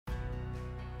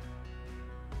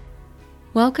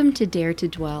Welcome to Dare to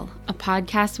Dwell, a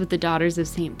podcast with the Daughters of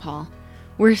St. Paul.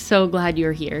 We're so glad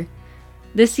you're here.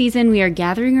 This season, we are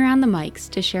gathering around the mics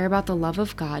to share about the love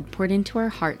of God poured into our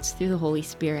hearts through the Holy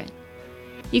Spirit.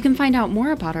 You can find out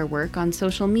more about our work on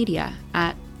social media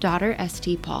at Daughter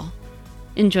St. Paul.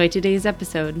 Enjoy today's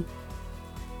episode.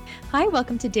 Hi,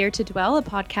 welcome to Dare to Dwell, a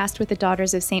podcast with the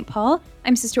Daughters of St. Paul.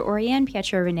 I'm Sister Oriane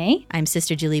Pietro Renee. I'm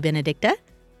Sister Julie Benedicta.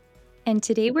 And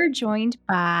today we're joined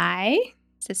by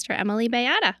Sister Emily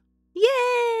Beata.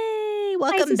 Yay!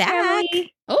 Welcome Sister back.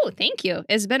 Emily. Oh, thank you.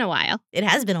 It's been a while. It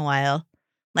has been a while.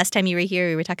 Last time you were here,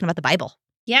 we were talking about the Bible.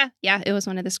 Yeah, it was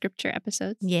one of the scripture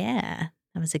episodes. Yeah,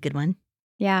 that was a good one.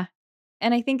 Yeah.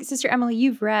 And I think, Sister Emily,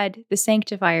 you've read The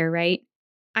Sanctifier, right?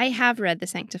 I have read The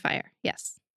Sanctifier,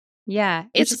 yes. Yeah.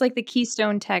 It's just like the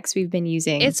keystone text we've been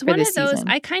using. It's for one of this those, season.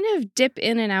 I kind of dip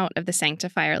in and out of The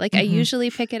Sanctifier. Like I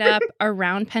usually pick it up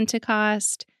around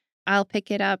Pentecost. I'll pick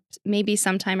it up maybe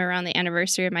sometime around the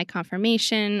anniversary of my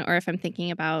confirmation, or if I'm thinking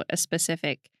about a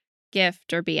specific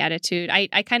gift or beatitude. I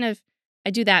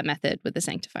do that method with The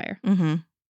Sanctifier. Mm-hmm.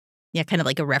 Yeah, kind of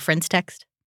like a reference text.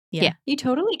 Yeah. You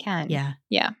totally can. Yeah.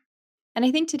 Yeah. And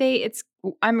I think today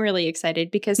I'm really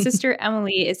excited because Sister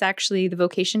Emily is actually the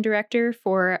vocation director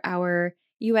for our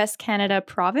U.S.-Canada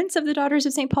province of the Daughters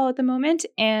of St. Paul at the moment.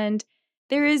 And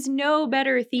there is no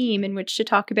better theme in which to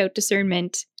talk about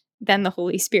discernment than the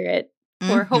Holy Spirit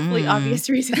for hopefully obvious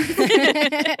reasons.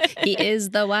 He is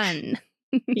the one.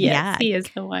 Yes, he is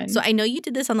the one. So I know you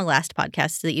did this on the last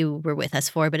podcast that you were with us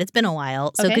for, but it's been a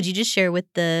while. So Okay. could you just share with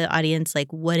the audience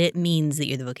like what it means that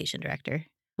you're the vocation director?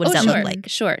 What does that sure. look like?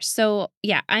 Sure. So,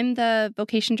 yeah, I'm the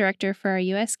vocation director for our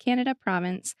U.S.-Canada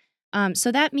province.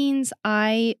 So that means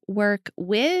I work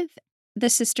with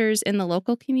the sisters in the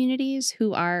local communities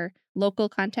who are local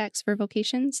contacts for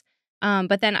vocations.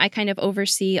 But then I kind of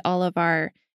oversee all of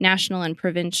our national and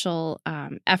provincial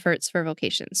efforts for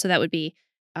vocations. So that would be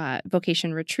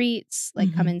vocation retreats,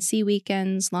 like come and see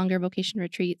weekends, longer vocation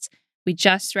retreats. We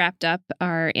just wrapped up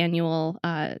our annual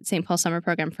St. Paul summer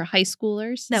program for high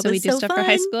schoolers. That so we was do so stuff for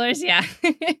high schoolers. Yeah.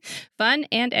 Fun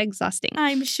and exhausting.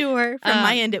 I'm sure. From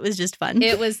my end, it was just fun.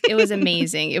 It was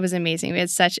amazing. It was amazing. We had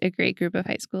such a great group of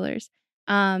high schoolers.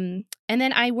 And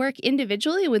then I work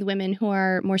individually with women who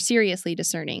are more seriously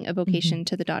discerning a vocation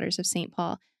to the Daughters of St.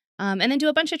 Paul. And then do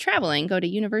a bunch of traveling, go to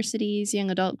universities, young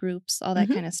adult groups, all that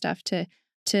kind of stuff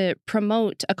to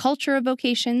promote a culture of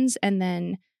vocations and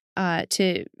then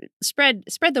to spread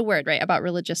the word, right, about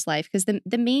religious life. Because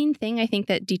the main thing I think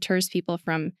that deters people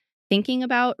from thinking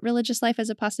about religious life as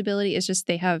a possibility is just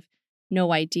they have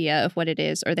no idea of what it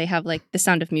is, or they have like the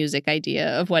Sound of Music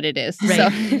idea of what it is.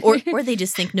 Right. So, or they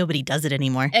just think nobody does it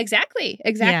anymore. Exactly.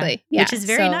 Yeah. Which is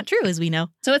very not true, as we know.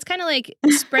 So it's kind of like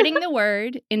spreading the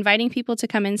word, inviting people to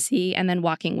come and see, and then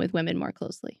walking with women more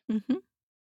closely. Mm-hmm.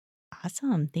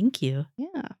 Awesome. Thank you.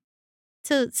 Yeah.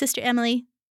 So, Sister Emily,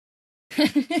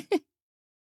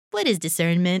 what is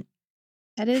discernment?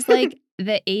 That is like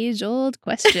the age-old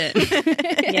question.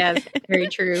 Yes, very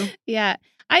true. Yeah.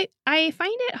 I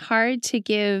find it hard to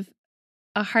give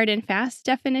a hard and fast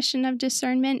definition of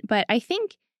discernment, but I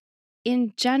think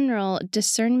in general,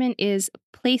 discernment is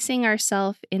placing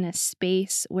ourselves in a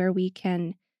space where we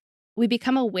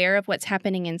become aware of what's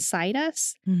happening inside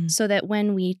us so that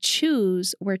when we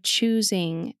choose, we're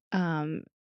choosing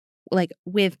like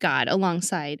with God,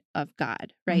 alongside of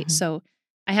God, right? So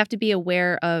I have to be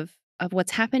aware of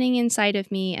what's happening inside of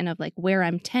me and of like where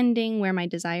I'm tending, where my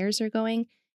desires are going,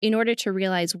 in order to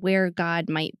realize where God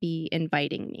might be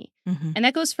inviting me. And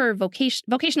that goes for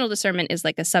vocational discernment is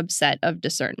like a subset of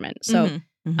discernment. So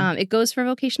it goes for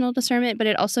vocational discernment, but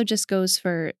it also just goes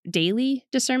for daily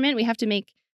discernment. We have to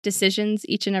make decisions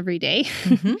each and every day,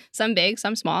 some big,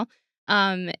 some small.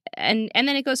 And then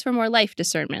it goes for more life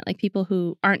discernment, like people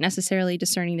who aren't necessarily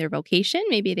discerning their vocation.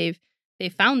 Maybe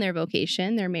they've found their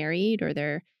vocation, they're married or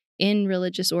they're in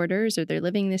religious orders or they're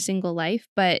living this single life.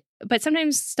 But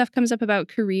sometimes stuff comes up about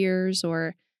careers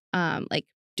or like,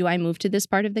 do I move to this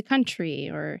part of the country,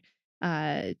 or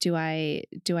do I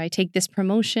take this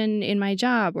promotion in my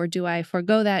job, or do I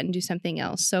forego that and do something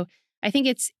else? So I think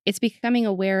it's becoming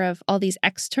aware of all these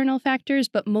external factors,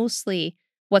 but mostly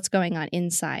what's going on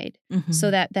inside,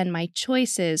 so that then my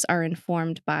choices are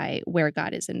informed by where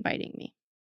God is inviting me.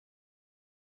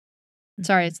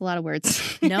 Sorry, it's a lot of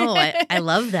words. No, I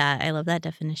love that. I love that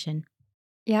definition.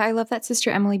 Yeah, I love that,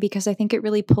 Sister Emily, because I think it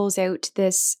really pulls out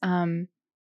this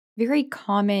very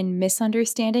common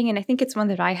misunderstanding. And I think it's one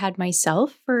that I had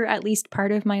myself for at least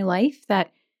part of my life,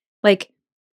 that like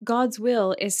God's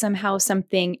will is somehow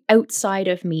something outside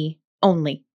of me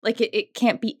only. Like it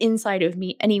can't be inside of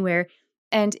me anywhere.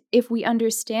 And if we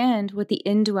understand what the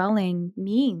indwelling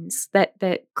means,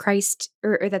 that Christ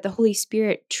or that the Holy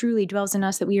Spirit truly dwells in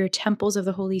us, that we are temples of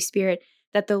the Holy Spirit,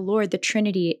 that the Lord, the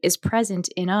Trinity, is present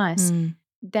in us,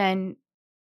 then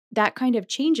that kind of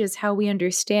changes how we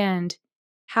understand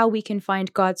how we can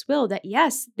find God's will. That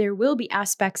yes, there will be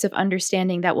aspects of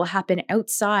understanding that will happen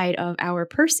outside of our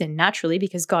person naturally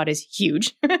because God is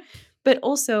huge, but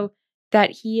also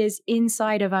that he is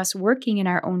inside of us working in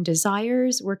our own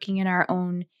desires, working in our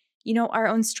own, our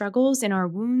own struggles, in our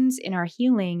wounds, in our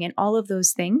healing, and all of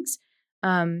those things.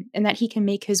 And that he can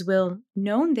make his will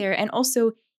known there. And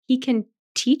also he can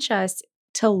teach us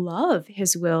to love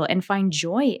his will and find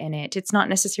joy in it. It's not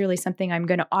necessarily something I'm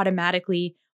going to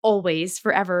automatically always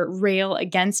forever rail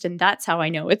against. And that's how I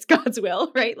know it's God's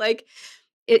will, right? Like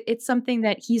it's something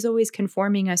that he's always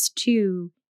conforming us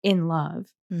to in love.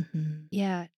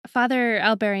 Yeah. Father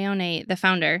Alberione, the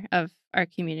founder of our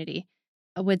community,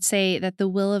 would say that the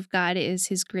will of God is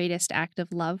his greatest act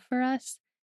of love for us,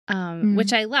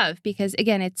 which I love because,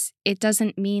 again, it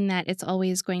doesn't mean that it's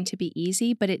always going to be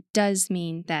easy, but it does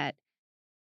mean that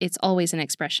it's always an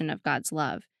expression of God's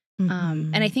love.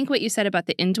 And I think what you said about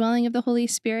the indwelling of the Holy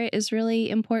Spirit is really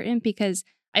important because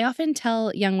I often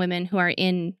tell young women who are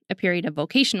in a period of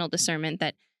vocational discernment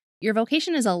that your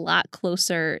vocation is a lot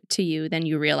closer to you than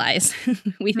you realize.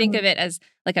 We think of it as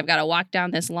like, I've got to walk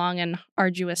down this long and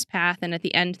arduous path, and at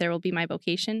the end, there will be my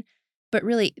vocation. But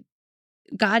really,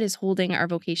 God is holding our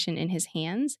vocation in his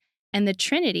hands, and the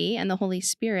Trinity and the Holy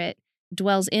Spirit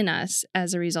dwells in us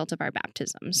as a result of our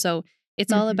baptism. So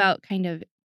it's all about kind of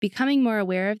becoming more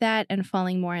aware of that and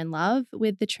falling more in love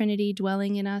with the Trinity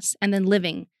dwelling in us, and then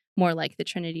living more like the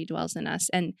Trinity dwells in us.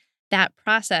 And that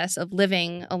process of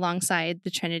living alongside the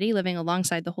Trinity, living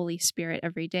alongside the Holy Spirit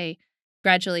every day,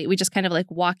 gradually, we just kind of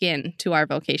like walk into our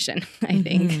vocation, I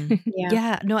think.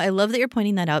 Yeah. No, I love that you're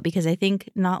pointing that out because I think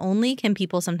not only can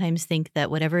people sometimes think that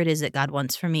whatever it is that God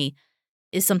wants for me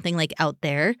is something like out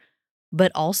there,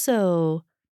 but also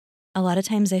a lot of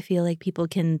times I feel like people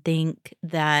can think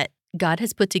that God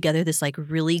has put together this like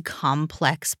really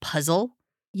complex puzzle.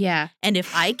 Yeah. And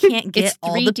if I can't get It's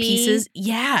all the 3D. pieces,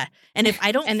 and if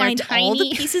I don't And they're find all the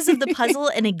tiny. pieces of the puzzle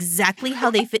and exactly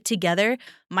how they fit together,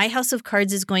 my house of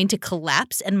cards is going to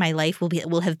collapse and my life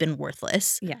will have been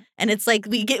worthless. Yeah. And it's like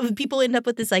people end up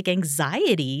with this like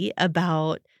anxiety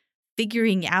about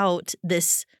figuring out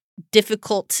this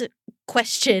difficult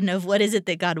question of what is it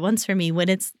that God wants for me when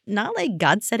it's not like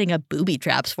God setting up booby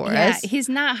traps for us. He's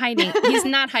not hiding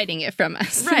it from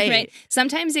us. Right.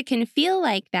 Sometimes it can feel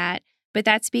like that, but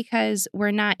that's because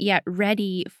we're not yet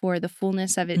ready for the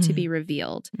fullness of it to be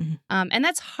revealed. And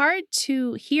that's hard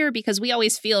to hear because we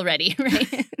always feel ready,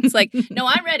 right? It's like, no,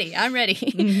 I'm ready.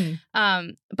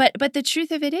 But the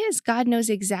truth of it is God knows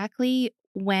exactly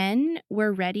when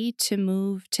we're ready to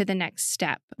move to the next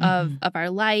step of our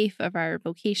life, of our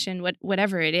vocation,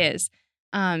 whatever it is.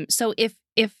 So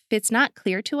if it's not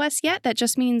clear to us yet, that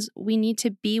just means we need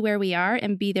to be where we are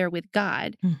and be there with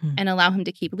God and allow him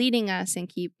to keep leading us and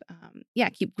keep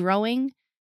growing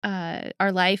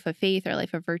our life of faith, our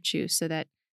life of virtue, so that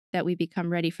we become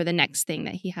ready for the next thing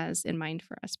that he has in mind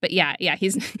for us. But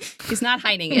he's not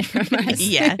hiding it from us.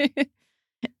 Yeah,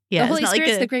 the Holy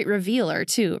Spirit's the great revealer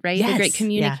too, right? Yes, the great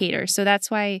communicator. So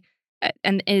that's why,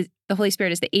 the Holy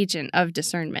Spirit is the agent of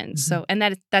discernment. So,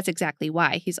 and that's exactly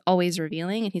why he's always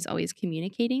revealing and he's always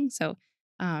communicating. So,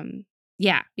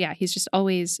 he's just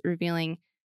always revealing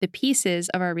the pieces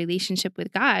of our relationship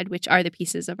with God, which are the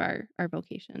pieces of our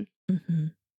vocation.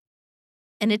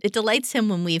 And it delights him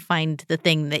when we find the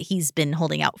thing that he's been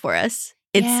holding out for us.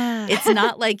 It's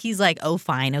not like he's like, oh,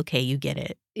 fine, okay, you get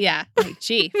it. Yeah, like,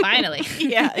 gee, finally.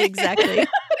 Yeah, exactly.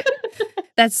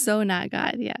 That's so not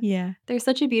God. Yeah. There's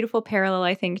such a beautiful parallel,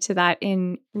 I think, to that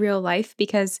in real life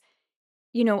because,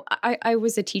 I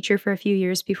was a teacher for a few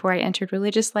years before I entered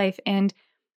religious life. And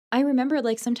I remember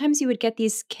like sometimes you would get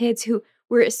these kids who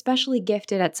were especially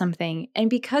gifted at something. And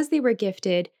because they were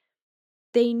gifted,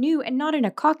 they knew, and not in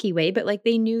a cocky way, but like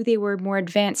they knew they were more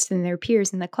advanced than their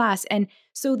peers in the class. And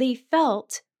so they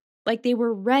felt like they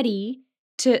were ready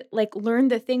to like learn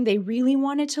the thing they really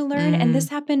wanted to learn. And this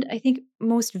happened, I think,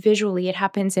 most visually, it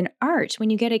happens in art.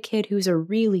 When you get a kid who's a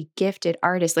really gifted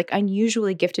artist, like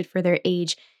unusually gifted for their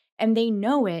age, and they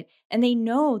know it, and they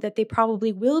know that they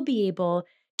probably will be able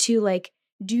to like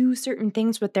do certain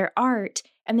things with their art,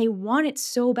 and they want it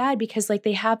so bad because like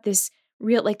they have this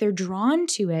real, like they're drawn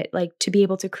to it, like to be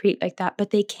able to create like that, but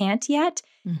they can't yet.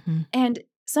 And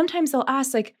sometimes they'll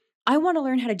ask like, I want to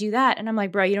learn how to do that. And I'm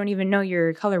like, bro, you don't even know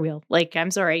your color wheel. Like,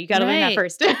 I'm sorry, you got to learn that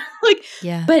first.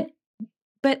 But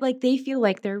but like they feel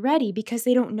like they're ready because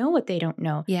they don't know what they don't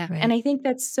know. Yeah. Right. And I think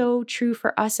that's so true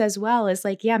for us as well, is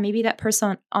like, yeah, maybe that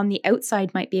person on the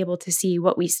outside might be able to see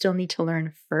what we still need to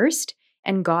learn first.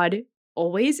 And God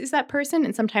always is that person.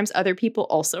 And sometimes other people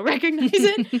also recognize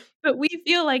it. But we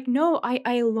feel like, no,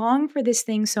 I long for this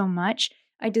thing so much.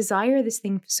 I desire this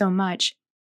thing so much,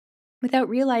 without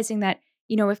realizing that,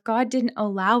 if God didn't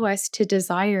allow us to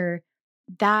desire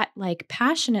that like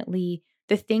passionately,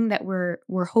 the thing that we're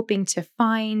hoping to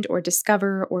find or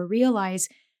discover or realize,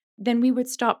 then we would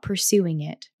stop pursuing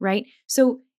it, right?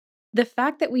 So the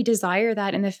fact that we desire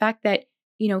that, and the fact that,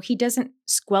 he doesn't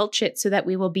squelch it so that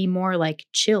we will be more like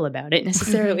chill about it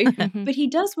necessarily, Mhm. but he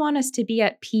does want us to be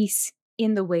at peace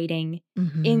in the waiting,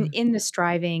 Mhm. in the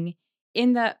striving,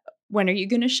 in the when are you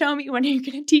going to show me? When are you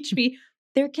going to teach me?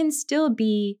 There can still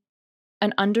be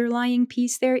an underlying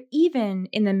piece there, even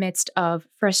in the midst of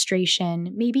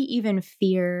frustration, maybe even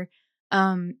fear.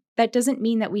 That doesn't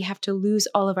mean that we have to lose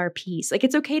all of our peace. Like,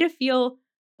 it's okay to feel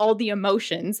all the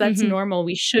emotions. That's Mhm. normal.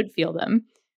 We should feel them.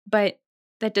 But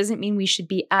that doesn't mean we should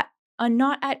be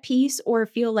not at peace, or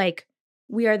feel like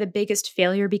we are the biggest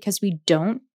failure because we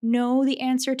don't know the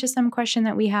answer to some question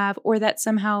that we have, or that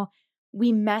somehow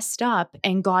we messed up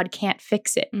and God can't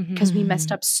fix it Mhm. because we messed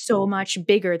Mhm. up so much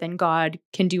bigger than God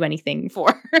can do anything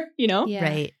for, you know? Yeah.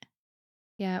 Right.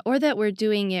 Yeah, or that we're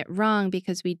doing it wrong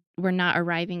because we're not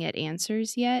arriving at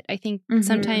answers yet. I think Mhm.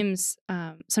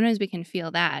 sometimes we can feel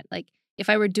that. Like, if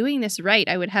I were doing this right,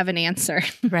 I would have an answer.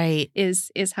 Right.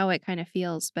 is how it kind of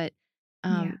feels. But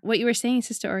Yeah. what you were saying,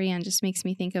 Sister Oriane, just makes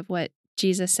me think of what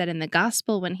Jesus said in the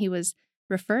gospel when he was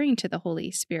referring to the Holy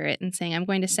Spirit and saying, "I'm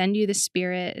going to send you the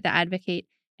Spirit, the Advocate,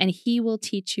 and he will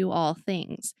teach you all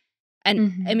things." And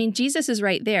I Mhm. mean, Jesus is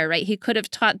right there, right? He could have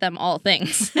taught them all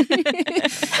things. He Would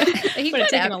have could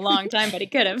taken have. a long time, but he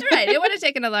could have. Right. It would have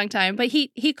taken a long time, but he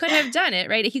could have done it,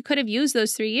 right? He could have used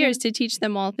those 3 years to teach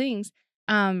them all things.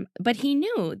 But he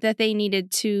knew that they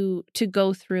needed to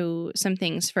go through some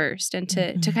things first and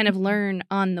to kind of learn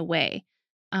on the way.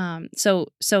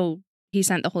 So he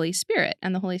sent the Holy Spirit,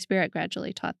 and the Holy Spirit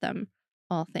gradually taught them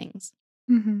all things.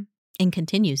 Mhm. And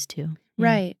continues to. Yeah.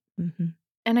 Right. Mhm.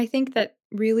 And I think that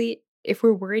really, if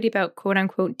we're worried about quote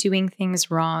unquote doing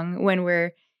things wrong when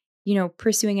we're,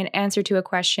 pursuing an answer to a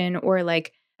question, or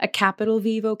like a capital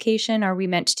V vocation, are we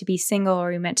meant to be single?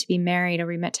 Are we meant to be married? Are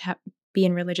we meant to be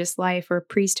in religious life or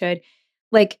priesthood?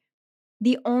 Like,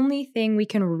 the only thing we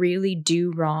can really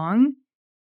do wrong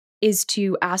is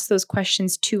to ask those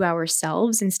questions to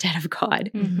ourselves instead of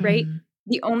God, Mhm. right? Mhm.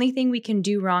 The only thing we can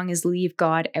do wrong is leave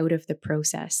God out of the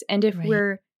process. And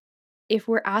Right. if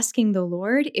we're asking the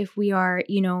Lord, if we are,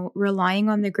 relying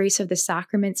on the grace of the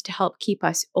sacraments to help keep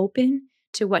us open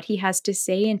to what he has to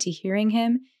say and to hearing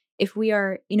him, if we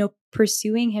are,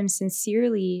 pursuing him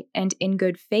sincerely and in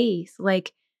good faith,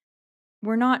 like,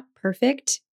 we're not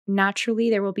perfect. Naturally,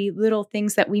 there will be little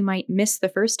things that we might miss the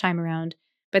first time around,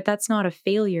 but that's not a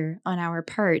failure on our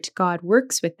part. God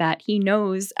works with that. He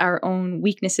knows our own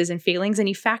weaknesses and failings, and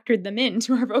he factored them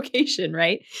into our vocation,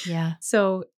 right? Yeah.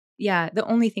 So, yeah, the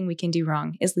only thing we can do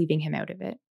wrong is leaving him out of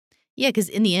it. Yeah, because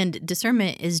in the end,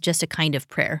 discernment is just a kind of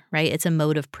prayer, right? It's a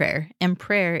mode of prayer, and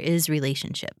prayer is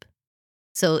relationship.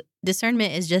 So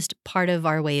discernment is just part of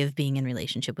our way of being in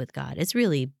relationship with God. It's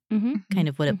really Mhm. kind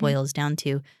of what it Mhm. boils down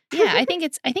to. Yeah, I think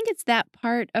it's that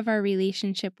part of our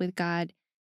relationship with God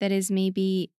that is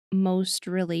maybe most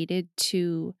related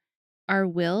to our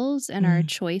wills and our Mm.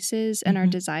 choices and our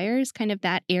Mhm. desires, kind of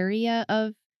that area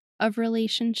of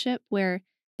relationship where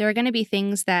there are going to be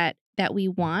things that we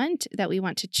want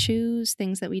to choose,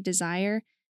 things that we desire,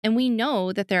 and we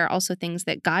know that there are also things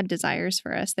that God desires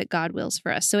for us, that God wills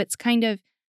for us. So it's kind of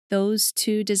those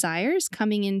two desires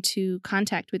coming into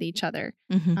contact with each other.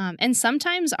 Mhm. And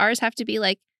sometimes ours have to be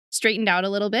like straightened out a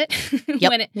little bit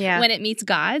Yep. Yeah. when it meets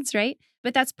God's, right?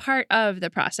 But that's part of the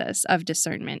process of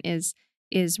discernment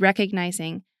is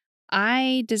recognizing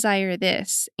I desire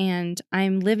this and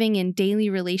I'm living in daily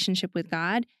relationship with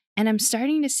God, and I'm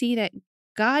starting to see that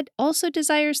God also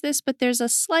desires this, but there's a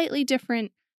slightly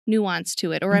different nuance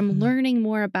to it, or I'm Mhm. learning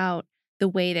more about the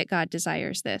way that God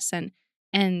desires this.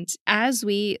 And as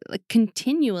we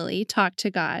continually talk to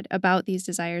God about these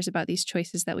desires, about these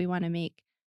choices that we want to make,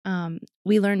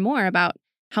 we learn more about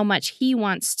how much He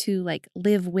wants to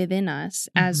live within us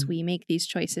as Mhm. we make these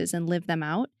choices and live them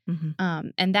out.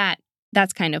 Mhm. And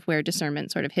that's kind of where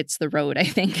discernment sort of hits the road, I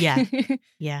think. Yeah.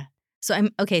 Yeah. So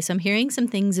I'm hearing some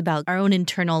things about our own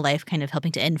internal life kind of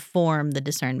helping to inform the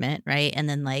discernment, right? And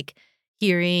then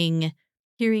hearing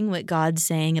what God's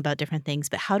saying about different things.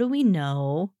 But how do we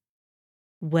know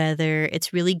whether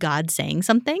it's really God saying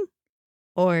something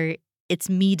or It's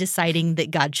me deciding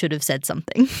that God should have said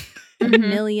something. The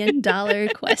Mhm. $1,000,000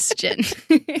 question.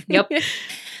 Yep.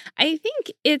 I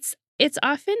think it's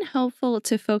often helpful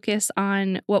to focus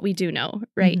on what we do know,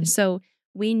 right? Mhm. So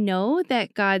we know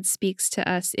that God speaks to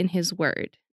us in his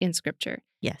word in scripture.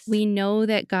 Yes. We know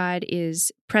that God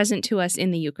is present to us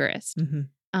in the Eucharist.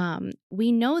 Mhm.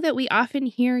 We know that we often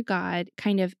hear God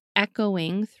kind of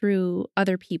echoing through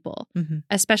other people, Mhm.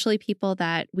 especially people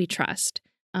that we trust,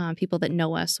 people that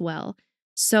know us well.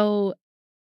 So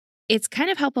it's kind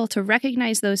of helpful to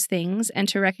recognize those things and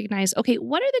to recognize, okay,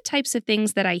 what are the types of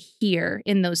things that I hear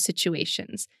in those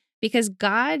situations? Because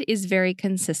God is very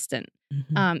consistent.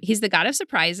 Mhm. He's the God of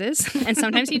surprises, and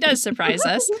sometimes he does surprise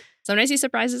us. Sometimes he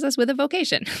surprises us with a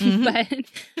vocation, Mhm.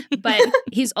 but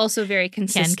he's also very Can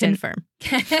consistent. confirm.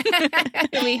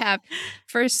 We have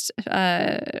first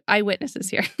eyewitnesses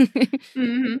here.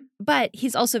 Mhm. But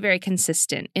he's also very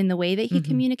consistent in the way that he Mhm.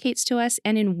 communicates to us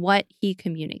and in what he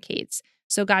communicates.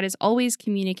 So God is always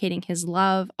communicating his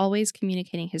love, always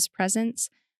communicating his presence,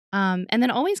 and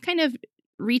then always kind of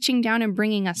reaching down and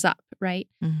bringing us up, right?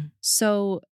 Mhm.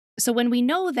 So when we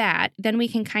know that, then we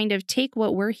can kind of take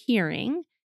what we're hearing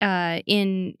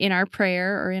in our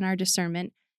prayer or in our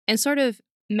discernment and sort of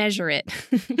measure it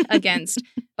against,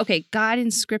 okay, God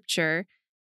in scripture,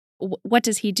 what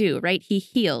does he do, right? He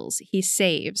heals, he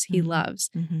saves, he Mhm. loves.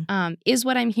 Mhm. Is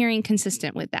what I'm hearing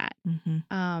consistent with that?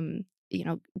 Mhm.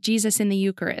 Jesus in the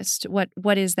Eucharist,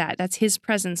 what is that? That's his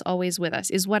presence always with us.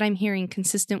 Is what I'm hearing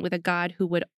consistent with a God who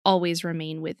would always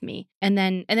remain with me? And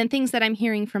then things that I'm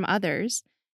hearing from others.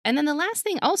 And then the last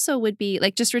thing also would be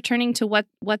like just returning to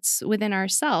what's within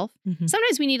ourself. Mhm.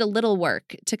 Sometimes we need a little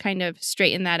work to kind of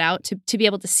straighten that out to be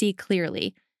able to see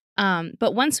clearly.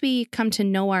 But once we come to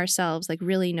know ourselves, like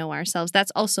really know ourselves,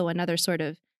 that's also another sort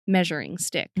of measuring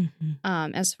stick. Mhm.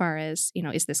 As far as,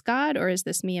 is this God or is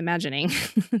this me imagining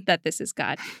that this is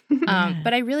God? Yeah.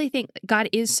 But I really think God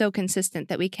is so consistent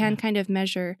that we can Yeah. kind of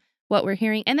measure what we're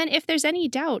hearing. And then if there's any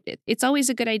doubt, it's always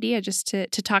a good idea just to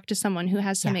talk to someone who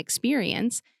has some Yeah.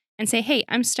 experience and say, hey,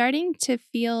 I'm starting to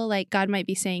feel like God might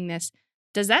be saying this.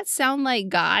 Does that sound like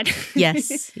God?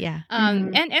 Yes. Yeah.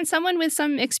 Mhm. And someone with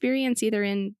some experience either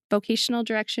in vocational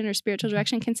direction or spiritual Mhm.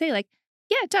 direction can say like,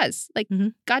 yeah, it does. Like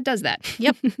Mhm. God does that.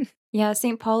 Yep. Yeah,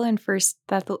 St. Paul in First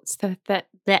What St.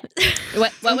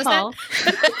 was Paul.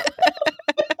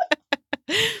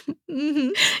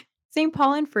 Mhm. St.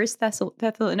 Paul in First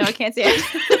Thessalonians. No, I can't say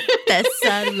it.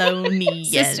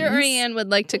 Thessalonians. Sister Orianne would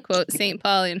like to quote St.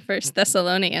 Paul in First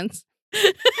Thessalonians.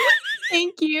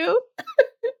 Thank you.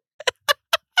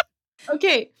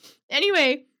 Okay.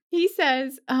 Anyway, he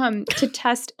says to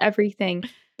test everything.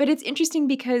 But it's interesting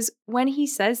because when he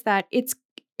says that, it's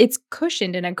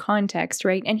cushioned in a context,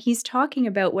 right? And he's talking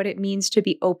about what it means to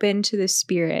be open to the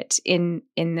Spirit in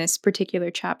this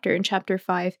particular chapter, in chapter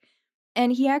 5.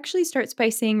 And he actually starts by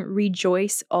saying,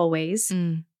 rejoice always,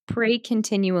 Mm. pray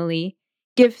continually,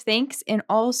 give thanks in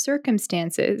all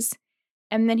circumstances.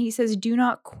 And then he says, do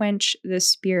not quench the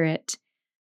Spirit.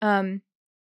 And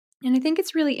I think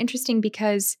it's really interesting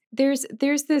because there's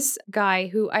this guy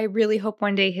who I really hope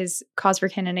one day his cause for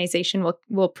canonization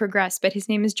will progress, but his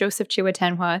name is Joseph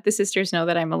Chiwetenhwa. The sisters know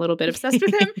that I'm a little bit obsessed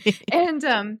with him.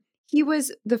 And he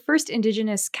was the first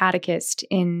Indigenous catechist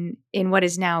in what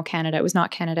is now Canada. It was not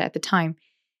Canada at the time.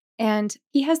 And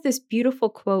he has this beautiful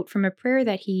quote from a prayer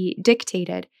that he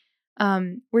dictated,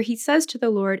 where he says to the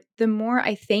Lord, the more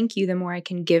I thank you, the more I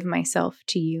can give myself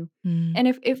to you. Mm. And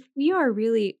if we are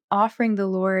really offering the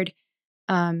Lord,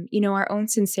 our own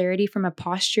sincerity from a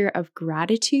posture of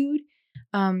gratitude,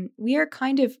 we are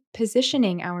kind of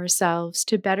positioning ourselves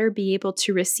to better be able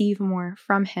to receive more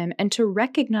from Him and to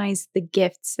recognize the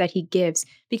gifts that He gives.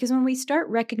 Because when we start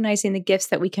recognizing the gifts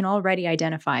that we can already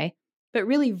identify, but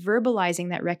really verbalizing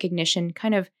that recognition,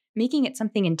 kind of making it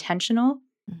something intentional,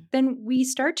 then we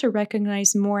start to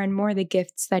recognize more and more the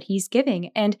gifts that He's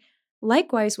giving. And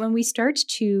likewise, when we start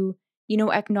to,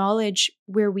 acknowledge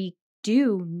where we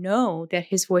do know that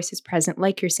His voice is present,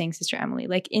 like you're saying, Sister Emily,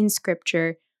 like in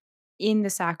scripture, in the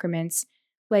sacraments,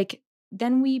 like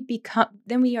then we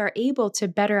are able to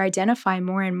better identify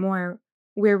more and more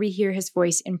where we hear His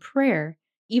voice in prayer,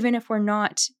 even if we're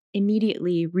not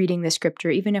immediately reading the scripture,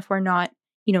 even if we're not,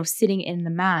 sitting in the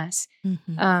mass.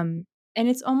 Mhm. And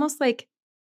it's almost like,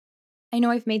 I know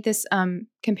I've made this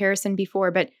comparison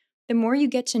before, but the more you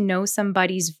get to know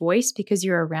somebody's voice because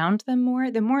you're around them more,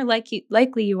 the more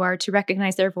likely you are to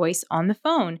recognize their voice on the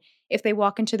phone if they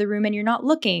walk into the room and you're not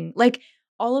looking. Like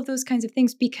all of those kinds of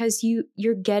things, because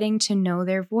you're getting to know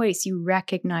their voice. You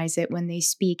recognize it when they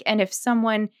speak. And if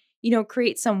someone,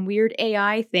 create some weird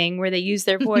AI thing where they use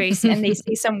their voice and they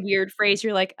say some weird phrase.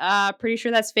 You're like, pretty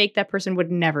sure that's fake. That person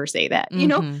would never say that.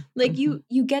 Like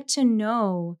you get to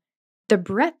know the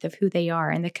breadth of who they are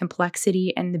and the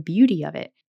complexity and the beauty of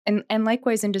it. And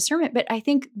likewise in discernment. But I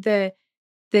think the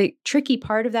tricky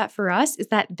part of that for us is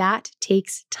that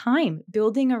takes time.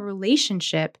 Building a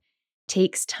relationship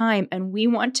takes time. And we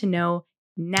want to know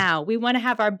now. We want to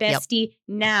have our bestie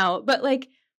now. But like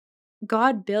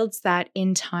God builds that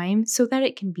in time so that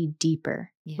it can be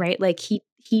deeper, right? Like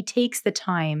he takes the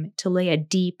time to lay a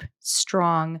deep,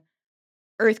 strong,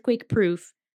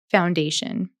 earthquake-proof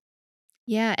foundation.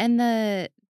 Yeah, and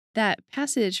that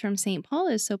passage from St. Paul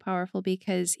is so powerful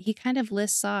because he kind of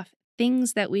lists off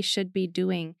things that we should be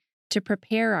doing to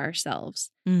prepare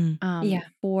ourselves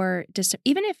for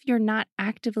even if you're not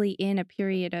actively in a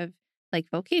period of like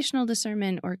vocational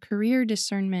discernment or career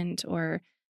discernment or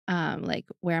like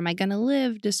where am I going to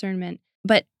live discernment,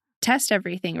 but test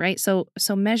everything, right? So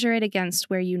measure it against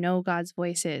where you know God's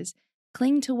voice is.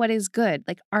 Cling to what is good.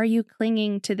 Like, are you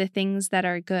clinging to the things that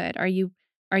are good? Are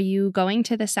you going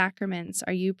to the sacraments?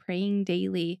 Are you praying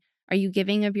daily? Are you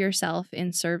giving of yourself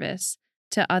in service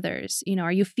to others?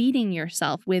 Are you feeding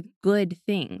yourself with good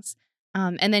things?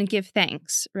 And then give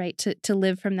thanks, right? To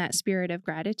live from that spirit of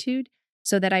gratitude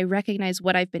so that I recognize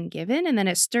what I've been given. And then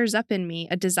it stirs up in me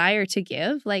a desire to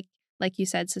give, like you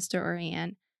said, Sister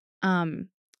Orianne.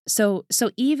 So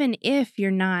even if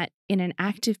you're not in an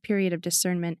active period of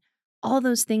discernment, all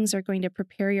those things are going to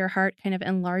prepare your heart, kind of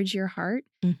enlarge your heart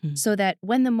so that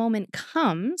when the moment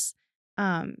comes,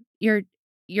 you're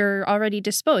already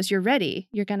disposed, you're ready.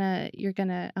 You're gonna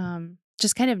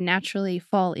just kind of naturally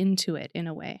fall into it in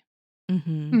a way.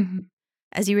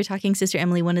 As you were talking, Sister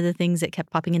Emily, one of the things that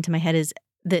kept popping into my head is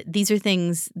that these are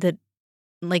things that,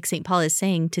 like St. Paul is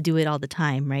saying, to do it all the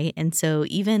time, right? And so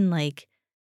even like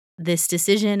this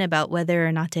decision about whether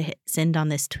or not to send on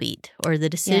this tweet or the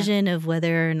decision of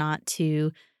whether or not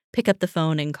to pick up the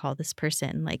phone and call this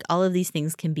person, like all of these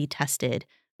things can be tested.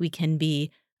 We can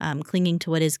be clinging to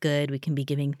what is good. We can be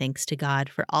giving thanks to God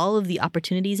for all of the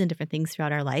opportunities and different things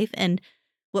throughout our life. And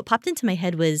what popped into my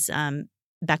head was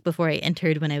back before I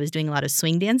entered, when I was doing a lot of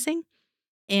swing dancing.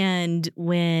 And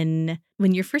when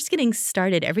you're first getting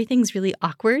started, everything's really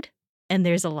awkward. And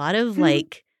there's a lot of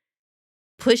like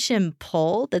push and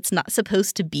pull that's not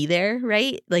supposed to be there,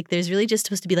 right? Like there's really just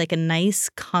supposed to be like a nice,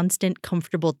 constant,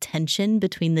 comfortable tension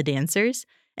between the dancers.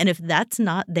 And if that's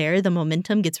not there, the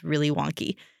momentum gets really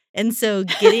wonky. And so and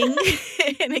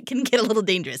it can get a little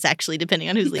dangerous, actually, depending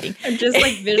on who's leading. I'm just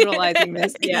like visualizing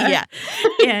this. Yeah.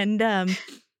 And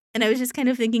I was just kind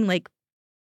of thinking like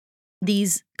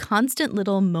these constant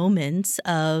little moments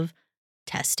of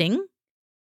testing,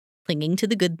 clinging to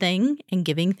the good thing, and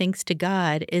giving thanks to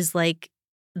God is like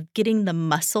getting the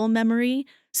muscle memory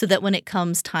so that when it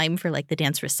comes time for like the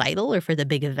dance recital or for the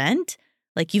big event,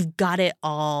 like you've got it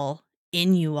all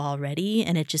in you already,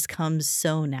 and it just comes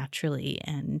so naturally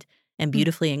and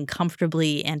beautifully and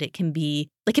comfortably, and it can be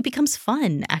like it becomes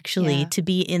fun actually to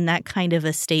be in that kind of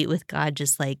a state with God,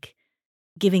 just like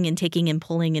giving and taking and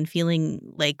pulling and feeling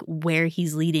like where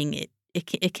he's leading.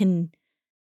 It can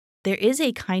there is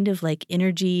a kind of like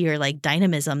energy or like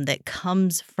dynamism that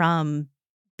comes from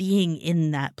being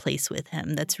in that place with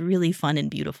him that's really fun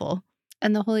and beautiful.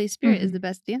 And the Holy Spirit is the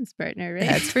best dance partner, right?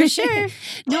 That's for sure.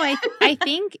 No, I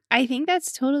think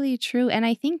that's totally true. And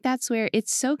I think that's where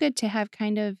it's so good to have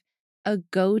kind of a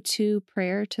go-to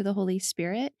prayer to the Holy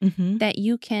Spirit that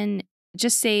you can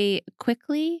just say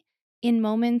quickly in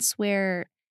moments where,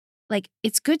 like,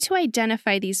 it's good to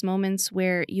identify these moments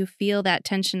where you feel that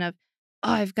tension of,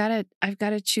 oh, I've got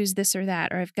to choose this or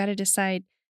that, or I've got to decide,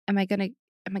 am I going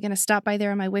to stop by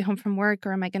there on my way home from work,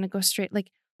 or am I going to go straight? Like,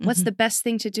 what's the best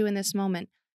thing to do in this moment?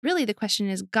 Really, the question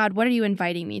is, God, what are you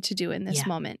inviting me to do in this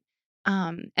moment?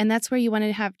 And that's where you want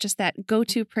to have just that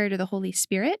go-to prayer to the Holy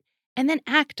Spirit and then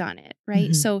act on it,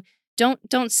 right? So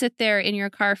don't sit there in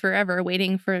your car forever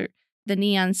waiting for the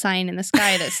neon sign in the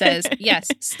sky that says, yes,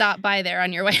 stop by there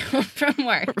on your way home from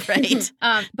work. Right.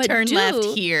 But turn left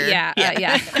here.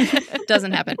 Yeah.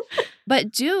 Doesn't happen. But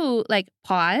do like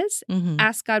pause,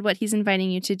 ask God what he's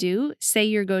inviting you to do, say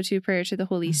your go-to prayer to the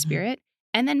Holy Spirit,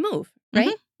 and then move,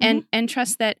 right? And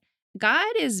trust that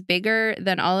God is bigger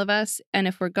than all of us. And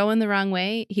if we're going the wrong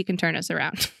way, he can turn us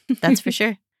around. That's for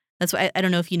sure. That's why I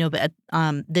don't know if you know, but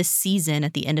this season,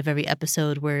 at the end of every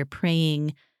episode, we're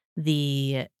praying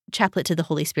the chaplet to the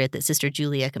Holy Spirit that Sister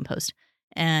Julia composed.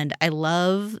 And I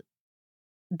love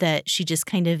that she just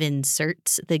kind of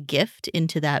inserts the gift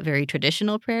into that very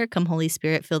traditional prayer, come Holy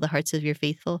Spirit, fill the hearts of your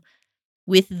faithful,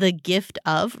 with the gift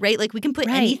of, right? Like we can put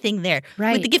Right. anything there.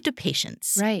 Right. With the gift of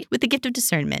patience. Right. With the gift of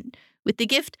discernment. With the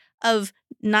gift of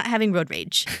not having road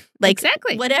rage. Like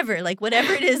Exactly. whatever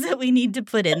it is that we need to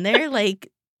put in there,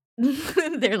 like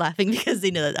they're laughing because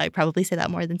they know that I probably say that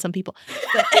more than some people.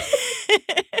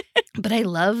 But I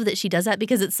love that she does that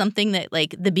because it's something that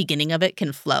like the beginning of it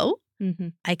can flow. Mm-hmm.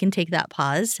 I can take that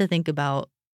pause to think about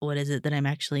what is it that I'm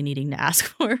actually needing to ask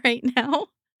for right now.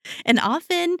 And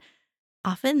often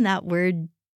that word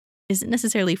isn't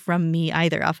necessarily from me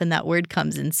either. Often that word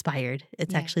comes inspired.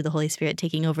 It's actually the Holy Spirit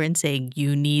taking over and saying,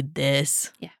 you need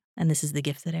this. Yeah. And this is the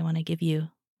gift that I want to give you.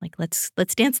 Like, let's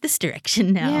dance this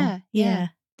direction now. Yeah.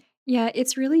 Yeah,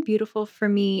 it's really beautiful for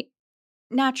me.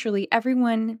 Naturally,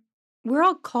 we're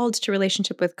all called to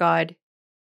relationship with God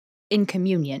in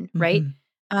communion, right?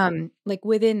 Like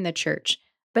within the church.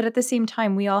 But at the same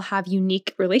time, we all have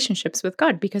unique relationships with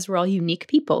God because we're all unique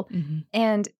people. Mm-hmm.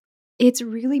 And it's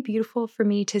really beautiful for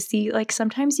me to see, like,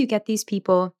 sometimes you get these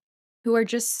people who are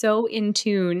just so in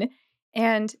tune,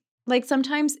 and like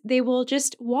sometimes they will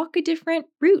just walk a different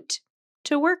route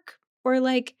to work, or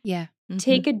like Yeah.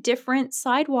 take a different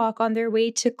sidewalk on their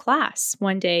way to class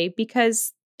one day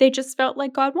because they just felt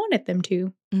like God wanted them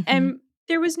to. Mm-hmm. And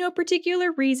there was no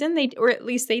particular reason, or at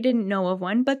least they didn't know of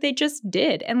one, but they just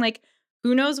did. And like,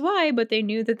 who knows why, but they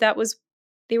knew that was,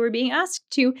 they were being asked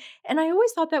to. And I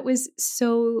always thought that was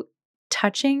so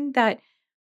touching that,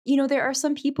 there are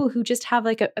some people who just have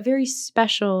like a very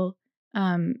special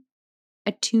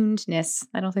attunedness.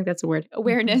 I don't think that's a word.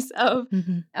 Awareness of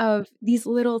these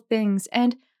little things.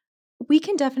 And we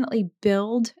can definitely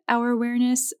build our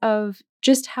awareness of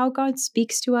just how God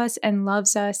speaks to us and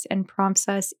loves us and prompts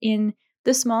us in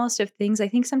the smallest of things. I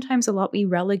think sometimes a lot we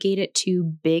relegate it to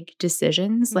big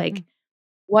decisions like,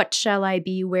 what shall I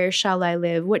be? Where shall I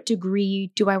live? What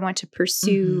degree do I want to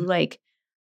pursue? Like,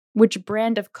 which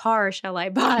brand of car shall I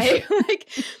buy?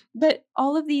 But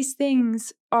all of these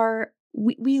things are,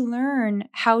 we learn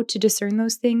how to discern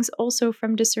those things also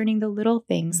from discerning the little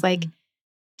things. Like,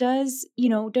 does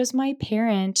my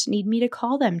parent need me to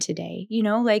call them today?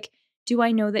 Like, do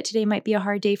I know that today might be a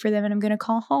hard day for them and I'm going to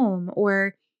call home?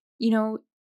 Or,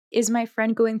 is my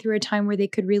friend going through a time where they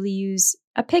could really use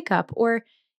a pickup? Or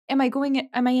am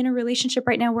I in a relationship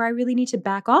right now where I really need to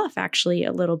back off actually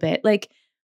a little bit? Like,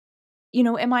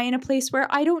 am I in a place where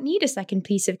I don't need a second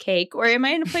piece of cake? Or am I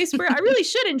in a place where I really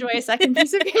should enjoy a second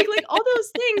piece of cake? Like, all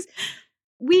those things,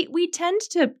 we tend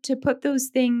to put those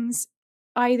things,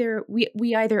 either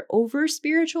we either over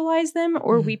spiritualize them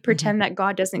or we pretend that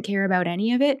God doesn't care about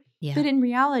any of it. Yeah. But in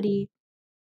reality,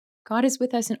 God is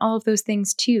with us in all of those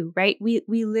things too, right?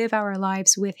 We live our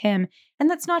lives with him. And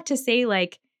that's not to say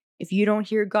like, if you don't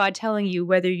hear God telling you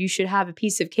whether you should have a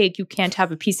piece of cake, you can't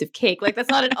have a piece of cake. Like, that's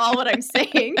not at all what I'm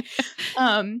saying.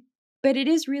 But it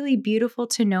is really beautiful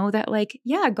to know that, like,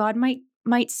 yeah, God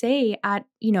might say at,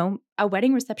 a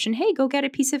wedding reception, hey, go get a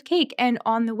piece of cake. And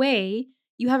on the way,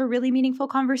 you have a really meaningful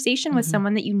conversation with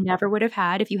someone that you never would have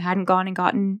had if you hadn't gone and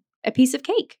gotten a piece of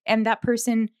cake. And that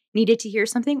person needed to hear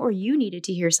something, or you needed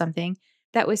to hear something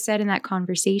that was said in that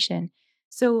conversation.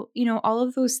 So, all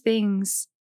of those things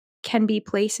can be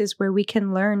places where we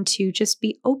can learn to just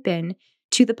be open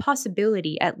to the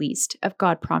possibility, at least, of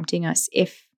God prompting us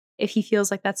if he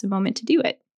feels like that's a moment to do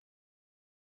it.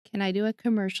 Can I do a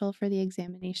commercial for the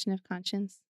examination of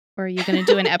conscience? Or are you going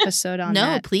to do an episode on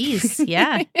that? No, please.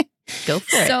 Yeah. Go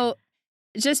for it. So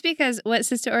just because what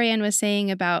Sister Oriane was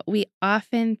saying about, we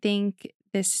often think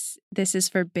this is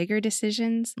for bigger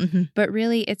decisions, but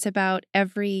really it's about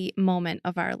every moment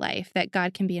of our life, that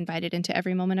God can be invited into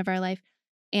every moment of our life,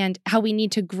 and how we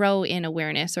need to grow in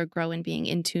awareness or grow in being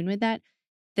in tune with that.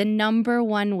 The number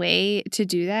one way to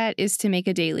do that is to make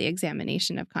a daily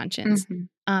examination of conscience.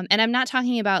 And I'm not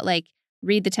talking about like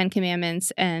read the 10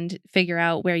 Commandments and figure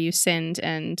out where you sinned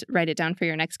and write it down for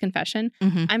your next confession.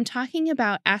 I'm talking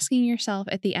about asking yourself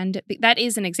at the end. That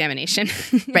is an examination.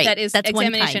 Right. That's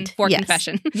examination for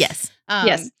confession. Yes.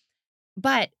 Yes.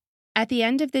 But at the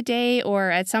end of the day,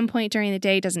 or at some point during the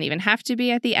day, doesn't even have to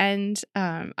be at the end.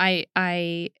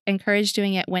 I encourage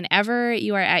doing it whenever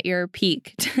you are at your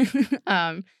peak,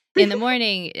 in the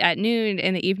morning, at noon,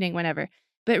 in the evening, whenever.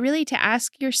 But really to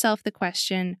ask yourself the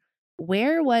question,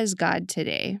 where was God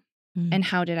today? And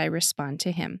how did I respond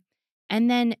to him? And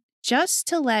then just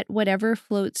to let whatever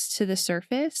floats to the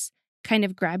surface kind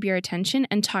of grab your attention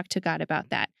and talk to God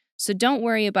about that. So don't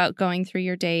worry about going through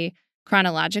your day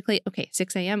chronologically. Okay,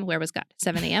 6 a.m., where was God?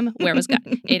 7 a.m., where was God?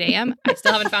 8 a.m., I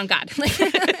still haven't found God.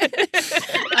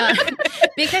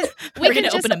 Because we're going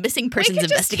to open a missing persons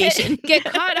investigation. Get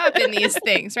caught up in these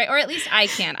things, right? Or at least I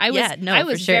can. I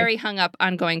was for sure. very hung up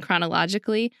on going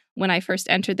chronologically when I first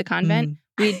entered the convent.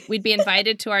 We'd be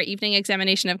invited to our evening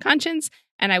examination of conscience,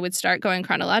 and I would start going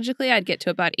chronologically. I'd get to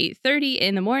about 8:30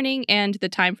 in the morning, and the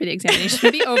time for the examination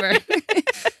would be over.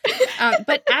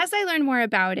 But as I learn more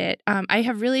about it, I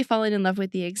have really fallen in love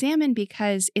with the examen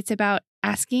because it's about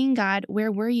asking God,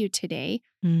 where were you today?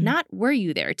 Not were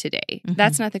you there today?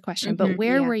 That's not the question, but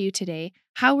where were you today?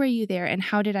 How were you there? And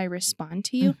how did I respond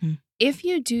to you? If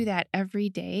you do that every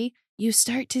day, you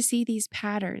start to see these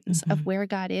patterns of where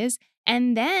God is.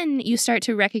 And then you start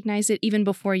to recognize it even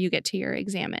before you get to your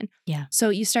examen. Yeah. So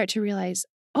you start to realize,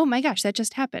 oh my gosh, that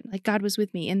just happened. Like God was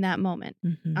with me in that moment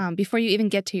before you even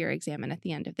get to your examen at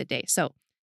the end of the day. So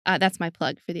that's my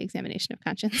plug for the examination of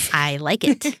conscience. I like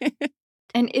it.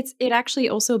 And it actually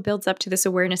also builds up to this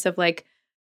awareness of like,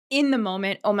 in the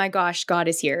moment, oh my gosh, God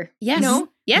is here. Yes. You know?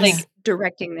 Yes. Like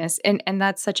directing this. And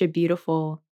that's such a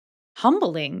beautiful,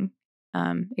 humbling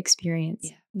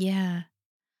experience. Yeah.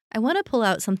 I want to pull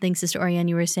out something, Sister Oriane,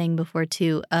 you were saying before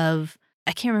too, of,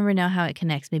 I can't remember now how it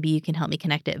connects. Maybe you can help me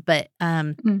connect it. But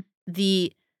one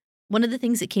of the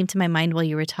things that came to my mind while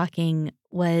you were talking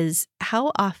was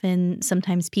how often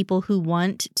sometimes people who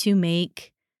want to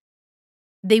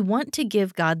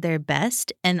give God their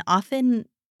best, and often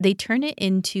they turn it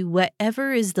into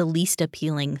whatever is the least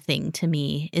appealing thing to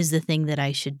me is the thing that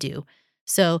I should do.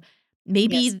 So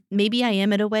maybe I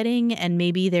am at a wedding and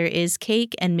maybe there is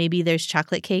cake and maybe there's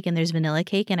chocolate cake and there's vanilla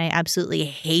cake, and I absolutely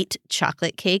hate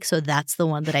chocolate cake, so that's the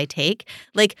one that I take.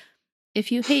 Like,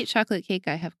 if you hate chocolate cake,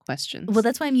 I have questions. well,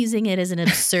 that's why I'm using it as an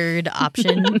absurd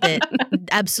option that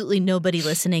absolutely nobody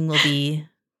listening will be,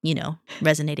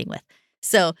 resonating with.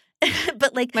 So,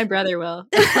 but like My brother will.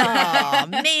 oh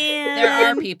man, There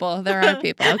are people.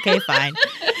 Okay, fine.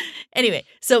 Anyway,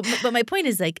 so but my point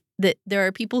is like that there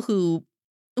are people who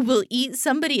will eat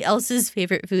somebody else's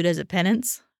favorite food as a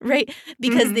penance, right?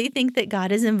 Because they think that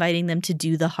God is inviting them to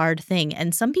do the hard thing.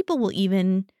 And some people will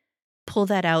even pull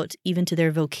that out even to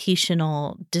their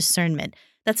vocational discernment.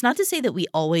 That's not to say that we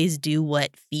always do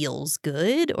what feels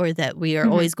good or that we are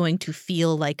always going to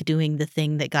feel like doing the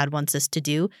thing that God wants us to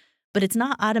do, but it's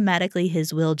not automatically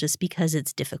his will just because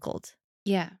it's difficult.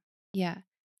 Yeah. Yeah.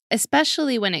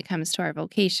 Especially when it comes to our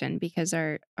vocation, because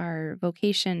our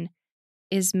vocation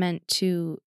is meant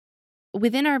to,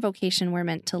 within our vocation, we're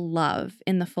meant to love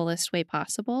in the fullest way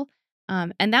possible.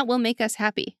 And that will make us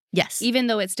happy. Yes. Even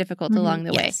though it's difficult along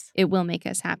the way, Yes. it will make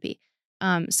us happy.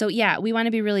 So yeah, we want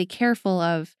to be really careful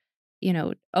of,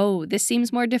 oh, this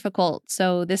seems more difficult,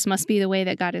 so this must be the way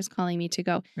that God is calling me to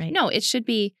go. Right. No, it should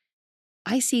be,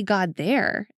 I see God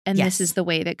there, and Yes. this is the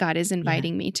way that God is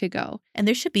inviting me to go. And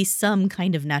there should be some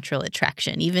kind of natural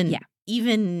attraction,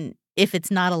 even if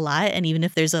it's not a lot, and even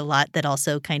if there's a lot that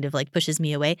also kind of like pushes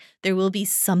me away, there will be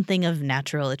something of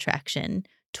natural attraction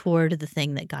toward the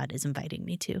thing that God is inviting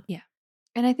me to. Yeah.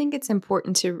 And I think it's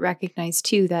important to recognize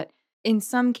too that in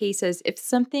some cases, if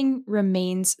something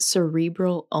remains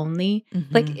cerebral only,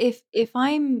 like if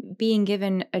I'm being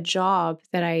given a job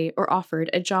or offered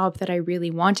a job that I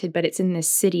really wanted, but it's in this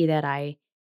city that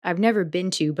I've never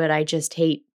been to, but I just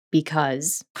hate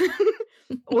because,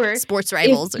 or sports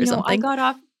rivals or something. I got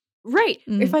off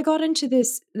if I got into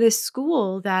this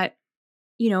school that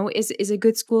is a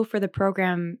good school for the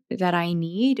program that I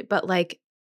need, but like,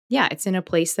 yeah, it's in a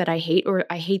place that I hate, or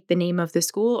I hate the name of the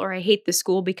school, or I hate the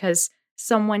school because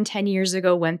someone 10 years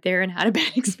ago went there and had a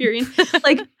bad experience.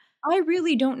 Like, I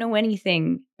really don't know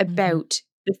anything about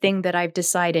the thing that I've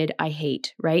decided I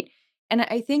hate, right? And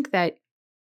I think that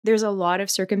there's a lot of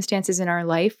circumstances in our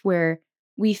life where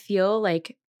we feel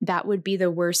like that would be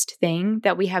the worst thing,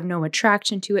 that we have no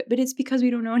attraction to it, but it's because we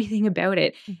don't know anything about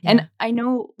it. Yeah. And I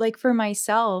know, like, for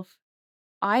myself,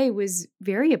 I was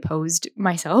very opposed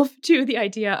myself to the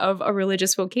idea of a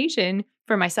religious vocation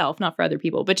for myself, not for other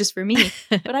people, but just for me.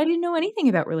 But I didn't know anything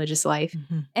about religious life.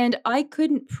 And I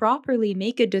couldn't properly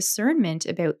make a discernment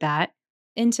about that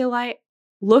until I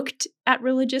looked at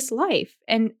religious life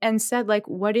and said, like,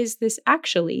 what is this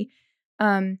actually?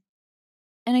 And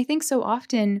I think so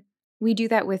often we do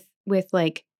that with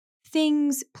like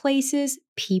things, places,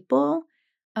 people.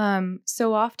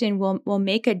 So often we'll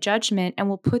make a judgment and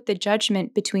we'll put the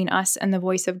judgment between us and the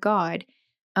voice of God.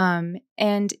 And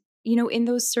in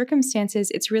those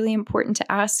circumstances, it's really important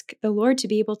to ask the Lord to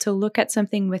be able to look at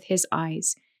something with his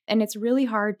eyes. And it's really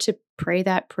hard to pray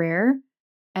that prayer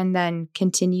and then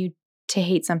continue to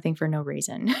hate something for no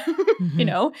reason.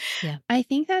 Yeah. I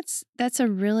think that's a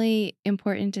really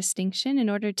important distinction. In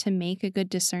order to make a good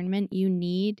discernment, you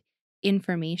need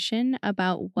information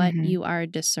about what you are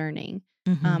discerning.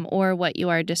 Or what you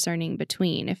are discerning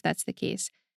between, if that's the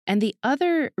case. And the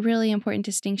other really important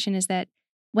distinction is that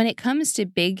when it comes to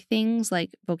big things like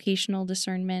vocational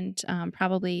discernment,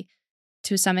 probably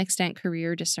to some extent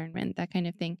career discernment, that kind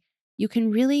of thing, you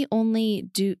can really only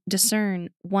discern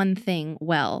one thing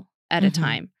well at a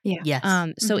time. Yeah. Yes.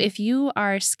 So Mhm. if you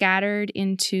are scattered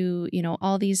into,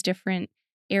 all these different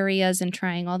areas and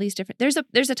trying all these different, there's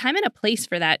a time and a place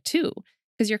for that too,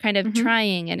 because you're kind of Mhm.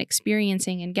 trying and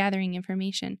experiencing and gathering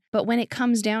information. But when it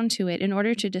comes down to it, in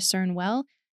order to discern well,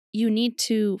 you need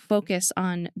to focus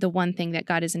on the one thing that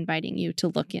God is inviting you to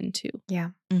look into.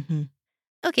 Yeah. Mm-hmm.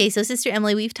 Okay, so Sister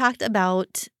Emily, we've talked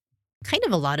about kind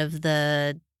of a lot of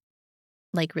the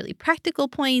really practical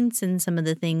points and some of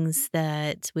the things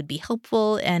that would be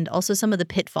helpful and also some of the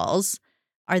pitfalls.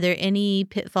 Are there any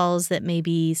pitfalls that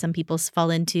maybe some people fall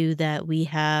into that we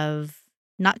have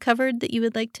not covered that you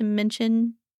would like to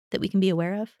mention that we can be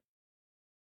aware of?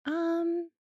 Um,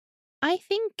 I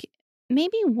think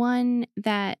maybe one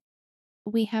that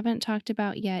we haven't talked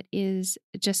about yet is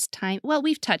just time. Well,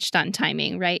 we've touched on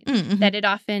timing, right? Mm-hmm. That it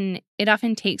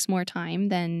often takes more time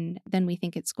than we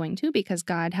think it's going to, because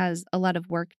God has a lot of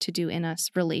work to do in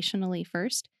us relationally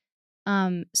first.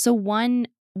 So one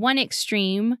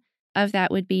extreme of that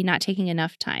would be not taking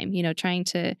enough time, trying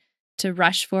to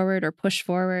rush forward or push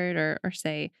forward, or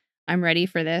say, I'm ready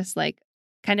for this, like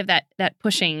kind of that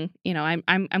pushing, I'm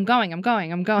going, I'm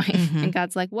going, I'm going. Mm-hmm. And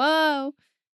God's like, whoa.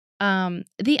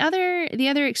 The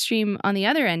other extreme on the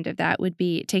other end of that would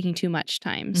be taking too much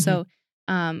time. Mhm. So,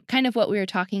 kind of what we were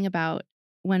talking about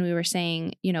when we were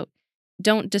saying,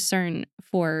 don't discern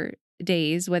for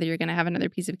days whether you're going to have another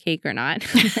piece of cake or not.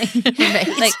 Right.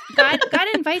 Like God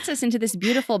invites us into this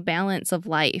beautiful balance of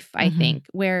life, I Mhm. think,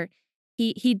 where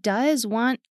he does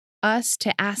want us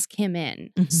to ask him in.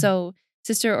 Mhm. So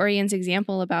Sister Orion's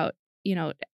example about,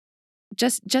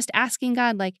 just asking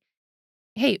God, like,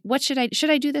 hey, what should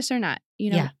I do this or not?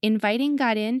 Yeah. Inviting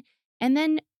God in and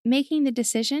then making the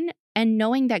decision and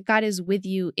knowing that God is with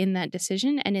you in that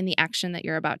decision and in the action that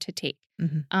you're about to take.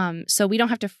 Mhm. So we don't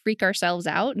have to freak ourselves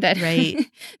out that Right.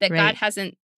 that God Right.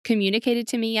 hasn't communicated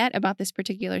to me yet about this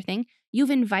particular thing.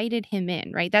 You've invited him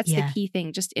in, right? That's Yeah. the key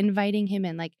thing. Just inviting him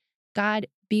in, like, God,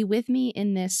 be with me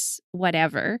in this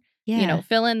whatever, Yeah.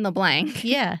 fill in the blank.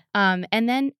 Yeah. And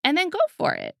then go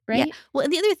for it, Yeah. right? Well,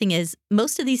 and the other thing is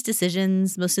most of these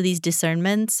decisions, most of these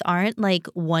discernments aren't like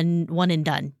one and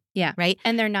done, Yeah. right?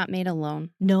 And they're not made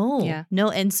alone. No. Yeah. No.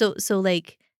 And so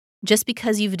like just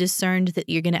because you've discerned that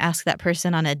you're going to ask that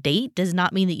person on a date does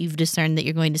not mean that you've discerned that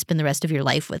you're going to spend the rest of your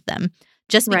life with them.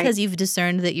 Just Right. because you've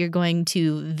discerned that you're going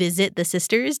to visit the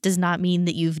sisters does not mean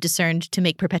that you've discerned to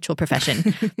make perpetual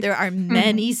profession. There are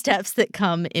many steps that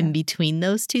come in Yeah. between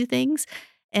those two things.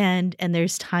 And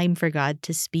there's time for God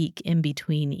to speak in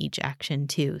between each action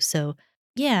too. So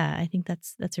yeah, I think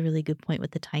that's a really good point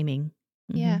with the timing.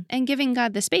 Yeah. Mhm. And giving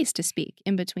God the space to speak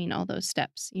in between all those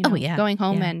steps, Oh yeah. going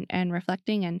home Yeah. and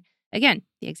reflecting. And again,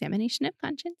 the examination of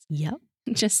conscience, Yep.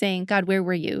 just saying, God, where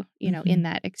were you, in Mhm.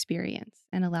 that experience,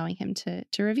 and allowing him to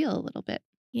reveal a little bit.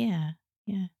 Yeah.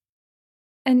 Yeah.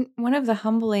 And one of the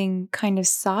humbling kind of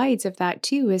sides of that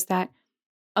too is that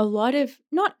a lot of,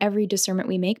 not every discernment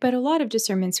we make, but a lot of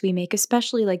discernments we make,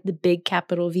 especially like the big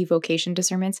capital V vocation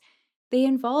discernments, they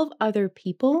involve other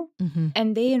people, Mhm.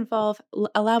 and they involve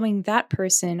allowing that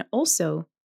person also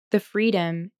the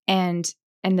freedom and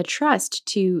the trust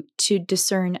to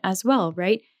discern as well,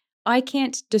 right? I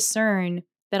can't discern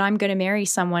that I'm going to marry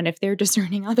someone if they're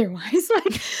discerning otherwise.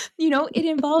 Like, it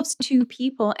involves two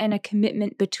people and a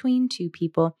commitment between two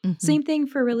people. Mhm. Same thing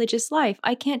for religious life.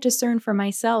 I can't discern for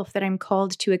myself that I'm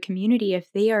called to a community if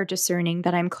they are discerning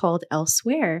that I'm called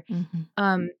elsewhere.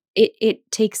 Mhm. It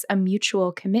takes a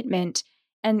mutual commitment,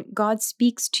 and God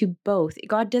speaks to both.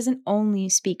 God doesn't only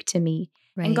speak to me,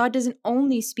 and Right. God doesn't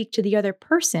only speak to the other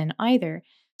person either.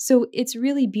 So it's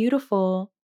really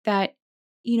beautiful that,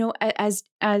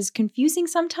 as confusing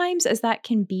sometimes as that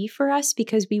can be for us,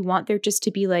 because we want there just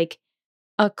to be like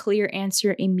a clear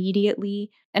answer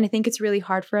immediately. And I think it's really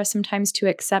hard for us sometimes to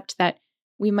accept that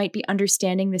we might be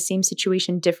understanding the same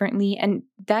situation differently. And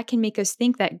that can make us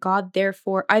think that God,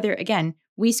 therefore, either again,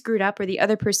 we screwed up or the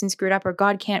other person screwed up or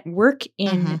God can't work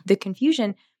in Mhm. the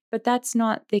confusion. But that's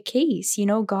not the case.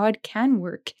 God can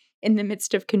work in the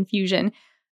midst of confusion.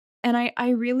 And I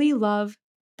really love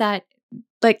that,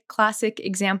 like, classic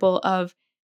example of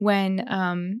when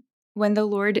the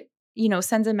Lord,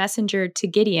 sends a messenger to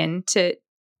Gideon to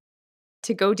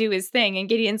go do his thing. And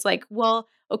Gideon's like, well,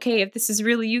 okay, if this is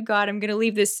really you, God, I'm going to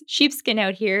leave this sheepskin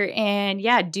out here. And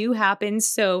yeah, dew happens.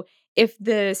 So if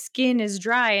the skin is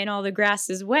dry and all the grass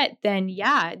is wet, then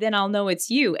then I'll know it's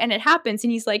you. And it happens.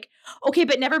 And he's like, okay,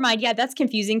 but never mind. Yeah, that's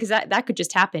confusing because that could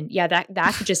just happen. Yeah,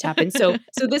 that could just happen. So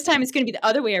this time it's going to be the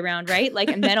other way around, right? Like,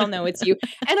 and then I'll know it's you.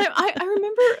 And I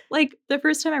remember like the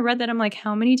first time I read that, I'm like,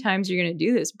 how many times are you going to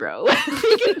do this, bro?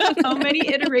 How many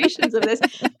iterations of this?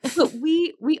 But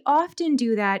we often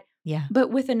do that, Yeah. but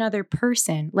with another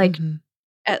person, like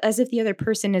as if the other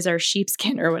person is our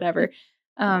sheepskin or whatever.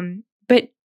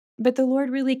 But the Lord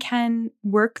really can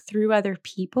work through other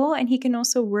people, and he can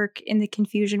also work in the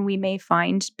confusion we may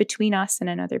find between us and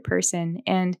another person.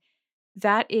 And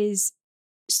that is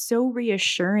so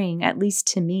reassuring, at least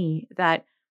to me, that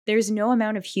there's no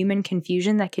amount of human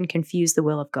confusion that can confuse the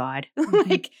will of God.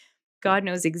 Like, God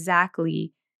knows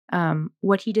exactly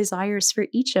what he desires for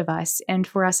each of us and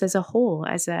for us as a whole,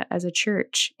 as a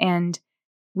church. And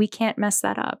we can't mess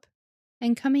that up.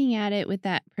 And coming at it with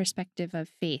that perspective of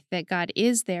faith, that God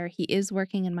is there, he is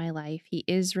working in my life, he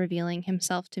is revealing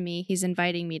himself to me, he's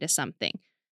inviting me to something.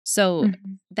 So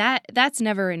that's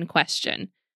never in question.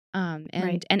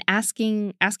 And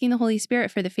asking the Holy Spirit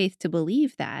for the faith to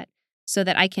believe that, so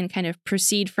that I can kind of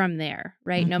proceed from there,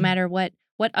 right? No matter what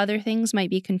other things might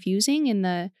be confusing in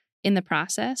the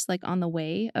process, like on the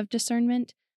way of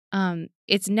discernment.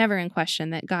 It's never in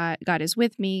question that God is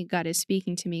with me, God is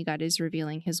speaking to me, God is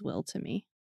revealing his will to me.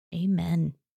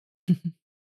 Amen.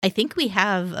 I think we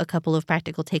have a couple of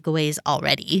practical takeaways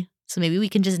already, so maybe we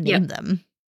can just name them.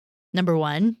 Number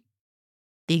 1,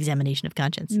 the examination of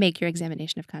conscience. Make your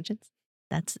examination of conscience.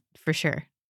 That's for sure.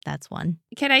 That's one.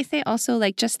 Can I say also,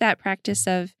 like, just that practice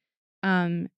of,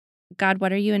 God,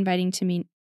 what are you inviting to me?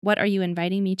 What are you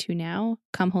inviting me to now?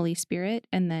 Come, Holy Spirit,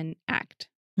 and then act.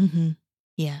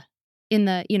 Yeah. In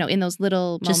the, in those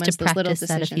little Just moments, to those little practice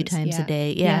decisions. that a few times a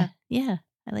day. Yeah. I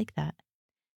like that.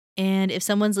 And if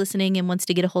someone's listening and wants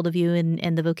to get a hold of you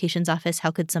in the vocations office,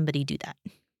 how could somebody do that?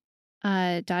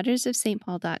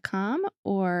 daughtersofstpaul.com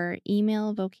or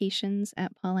email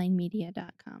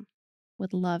vocations@paulinemedia.com.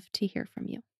 Would love to hear from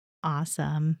you.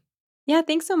 Awesome. Yeah,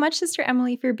 thanks so much, Sister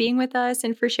Emily, for being with us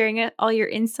and for sharing all your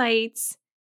insights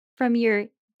from your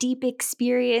deep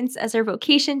experience as our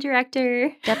vocation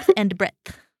director. Depth and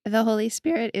breadth. The Holy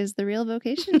Spirit is the real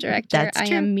vocation director. That's I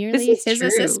true. am merely his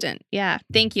assistant. Yeah.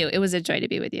 Thank you. It was a joy to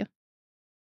be with you.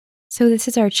 So this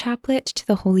is our chaplet to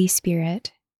the Holy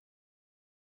Spirit.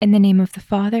 In the name of the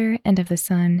Father, and of the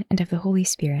Son, and of the Holy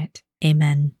Spirit.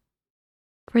 Amen.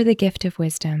 For the gift of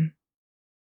wisdom.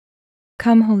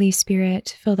 Come, Holy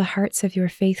Spirit, fill the hearts of your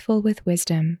faithful with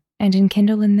wisdom, and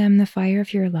enkindle in them the fire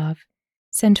of your love.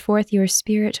 Send forth your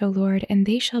Spirit, O Lord, and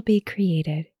they shall be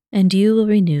created. And you will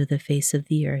renew the face of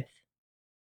the earth.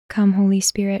 Come, Holy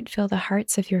Spirit, fill the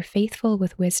hearts of your faithful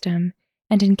with wisdom,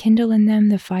 and enkindle in them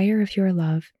the fire of your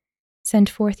love. Send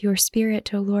forth your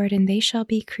Spirit, O Lord, and they shall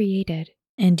be created.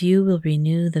 And you will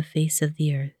renew the face of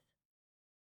the earth.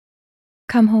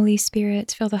 Come, Holy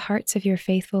Spirit, fill the hearts of your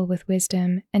faithful with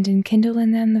wisdom, and enkindle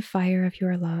in them the fire of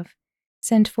your love.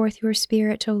 Send forth your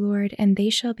Spirit, O Lord, and they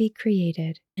shall be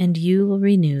created. And you will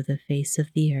renew the face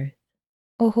of the earth.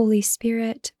 O Holy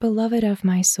Spirit, beloved of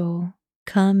my soul,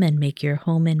 come and make your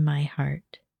home in my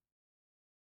heart.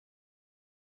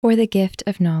 For the gift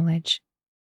of knowledge.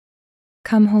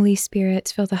 Come, Holy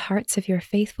Spirit, fill the hearts of your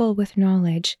faithful with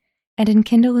knowledge, and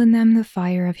enkindle in them the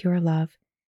fire of your love.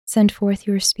 Send forth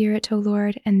your Spirit, O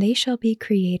Lord, and they shall be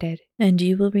created. And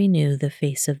you will renew the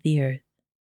face of the earth.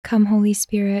 Come, Holy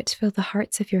Spirit, fill the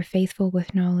hearts of your faithful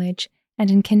with knowledge,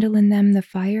 and enkindle in them the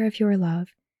fire of your love.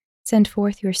 Send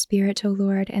forth your Spirit, O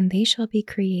Lord, and they shall be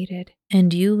created.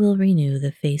 And you will renew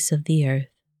the face of the earth.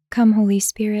 Come, Holy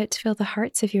Spirit, fill the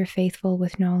hearts of your faithful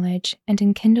with knowledge, and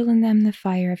enkindle in them the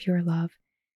fire of your love.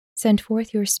 Send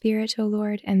forth your Spirit, O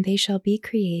Lord, and they shall be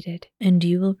created. And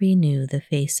you will renew the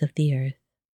face of the earth.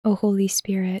 O Holy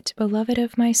Spirit, beloved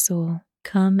of my soul,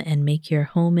 come and make your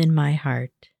home in my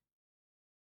heart.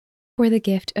 For the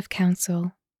gift of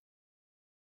counsel.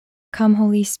 Come,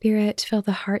 Holy Spirit, fill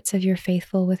the hearts of your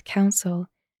faithful with counsel,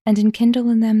 and enkindle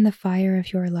in them the fire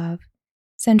of your love.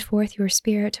 Send forth your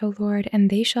Spirit, O Lord, and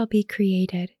they shall be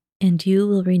created. And you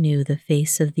will renew the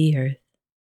face of the earth.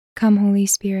 Come, Holy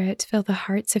Spirit, fill the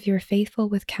hearts of your faithful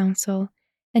with counsel,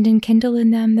 and enkindle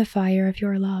in them the fire of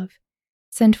your love.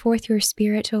 Send forth your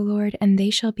Spirit, O Lord, and they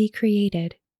shall be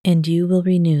created. And you will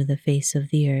renew the face of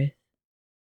the earth.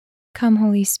 Come,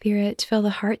 Holy Spirit, fill the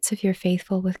hearts of your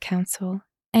faithful with counsel,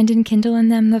 and enkindle in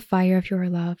them the fire of your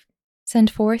love.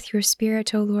 Send forth your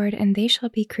Spirit, O Lord, and they shall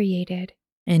be created.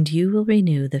 And you will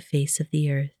renew the face of the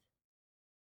earth.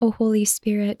 O Holy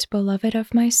Spirit, beloved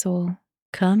of my soul,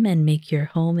 come and make your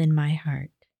home in my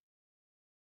heart.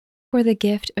 For the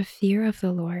gift of fear of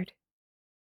the Lord.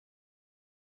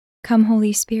 Come,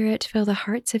 Holy Spirit, fill the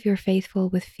hearts of your faithful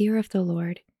with fear of the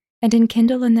Lord, and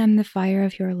enkindle in them the fire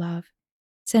of your love.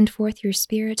 Send forth your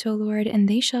Spirit, O Lord, and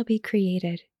they shall be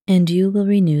created. And you will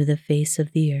renew the face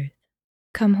of the earth.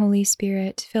 Come, Holy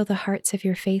Spirit, fill the hearts of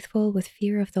your faithful with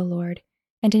fear of the Lord,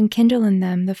 and enkindle in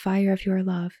them the fire of your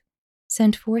love.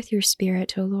 Send forth your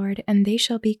Spirit, O Lord, and they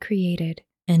shall be created.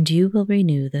 And you will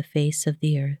renew the face of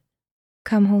the earth.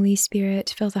 Come, Holy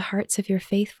Spirit, fill the hearts of your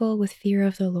faithful with fear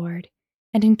of the Lord,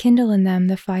 and enkindle in them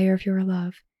the fire of your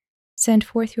love. Send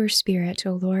forth your Spirit,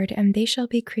 O Lord, and they shall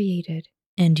be created.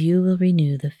 And you will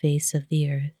renew the face of the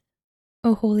earth.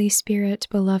 O Holy Spirit,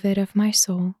 beloved of my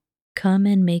soul, come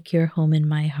and make your home in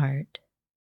my heart.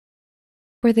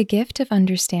 For the gift of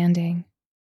understanding.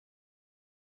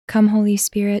 Come, Holy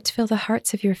Spirit, fill the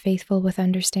hearts of your faithful with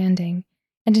understanding,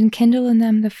 and enkindle in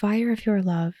them the fire of your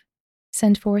love.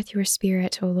 Send forth your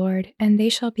Spirit, O Lord, and they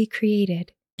shall be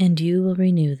created. And you will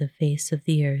renew the face of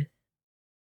the earth.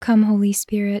 Come, Holy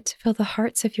Spirit, fill the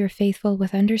hearts of your faithful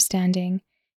with understanding,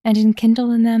 and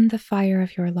enkindle in them the fire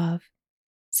of your love.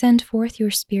 Send forth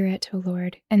your Spirit, O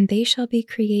Lord, and they shall be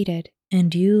created.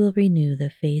 And you will renew the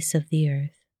face of the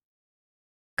earth.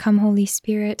 Come, Holy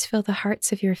Spirit, fill the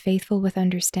hearts of your faithful with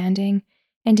understanding,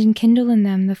 and enkindle in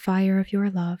them the fire of your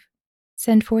love.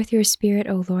 Send forth your Spirit,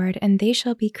 O Lord, and they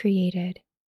shall be created.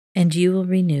 And you will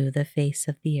renew the face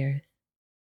of the earth.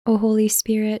 O Holy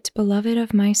Spirit, beloved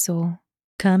of my soul,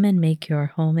 come and make your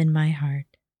home in my heart.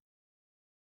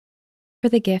 For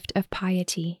the gift of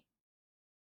piety.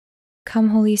 Come,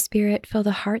 Holy Spirit, fill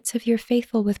the hearts of your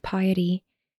faithful with piety,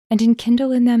 and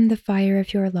enkindle in them the fire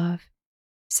of your love.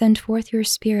 Send forth your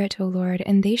Spirit, O Lord,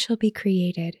 and they shall be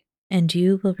created. And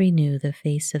you will renew the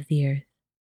face of the earth.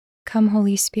 Come,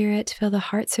 Holy Spirit, fill the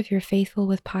hearts of your faithful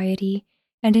with piety,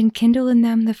 and enkindle in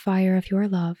them the fire of your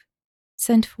love.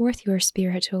 Send forth your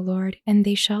Spirit, O Lord, and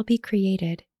they shall be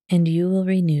created. And you will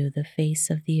renew the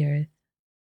face of the earth.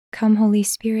 Come, Holy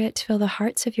Spirit, fill the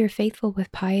hearts of your faithful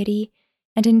with piety,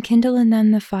 and enkindle in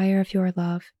them the fire of your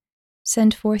love.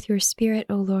 Send forth your Spirit,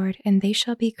 O Lord, and they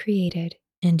shall be created.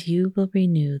 And you will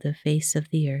renew the face of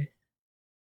the earth.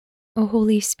 O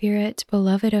Holy Spirit,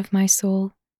 beloved of my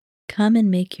soul, come and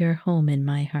make your home in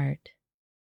my heart.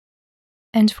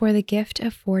 And for the gift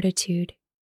of fortitude.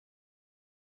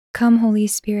 Come, Holy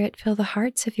Spirit, fill the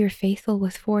hearts of your faithful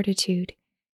with fortitude,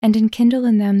 and enkindle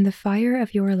in them the fire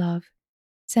of your love.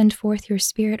 Send forth your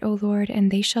Spirit, O Lord,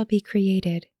 and they shall be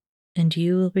created. And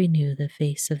you will renew the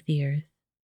face of the earth.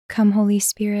 Come, Holy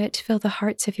Spirit, fill the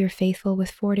hearts of your faithful with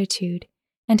fortitude,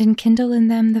 and enkindle in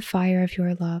them the fire of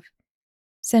your love.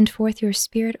 Send forth your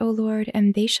Spirit, O Lord,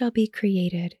 and they shall be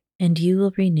created. And you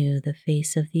will renew the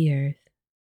face of the earth.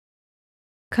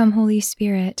 Come, Holy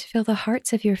Spirit, fill the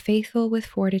hearts of your faithful with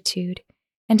fortitude,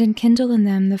 and enkindle in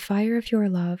them the fire of your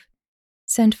love.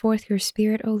 Send forth your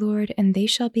Spirit, O Lord, and they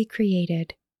shall be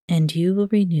created. And you will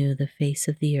renew the face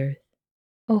of the earth.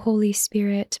 O Holy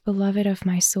Spirit, beloved of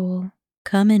my soul,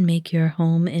 come and make your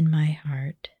home in my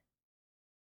heart.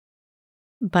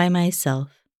 By myself,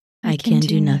 I can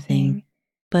do nothing,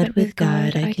 but with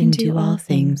God I can do all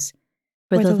things.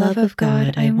 For the love of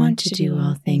God I want to do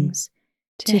all things.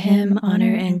 To him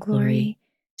honor and glory,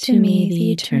 to me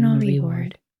the eternal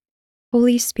reward.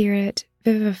 Holy Spirit,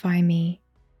 vivify me.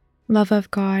 Love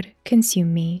of God,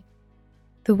 consume me.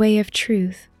 The way of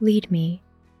truth, lead me.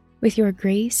 With your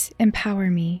grace,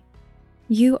 empower me.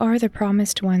 You are the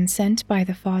promised one sent by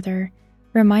the Father,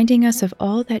 reminding us of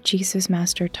all that Jesus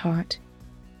Master taught.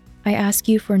 I ask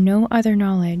you for no other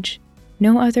knowledge,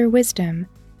 no other wisdom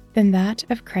than that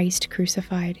of Christ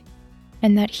crucified,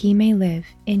 and that he may live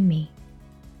in me.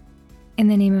 In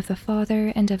the name of the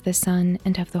Father, and of the Son,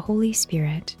 and of the Holy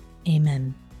Spirit.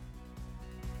 Amen.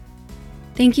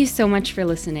 Thank you so much for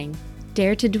listening.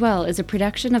 Dare to Dwell is a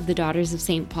production of the Daughters of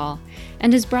St. Paul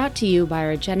and is brought to you by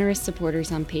our generous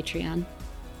supporters on Patreon.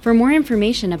 For more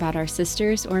information about our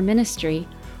sisters or ministry,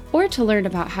 or to learn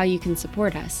about how you can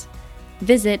support us,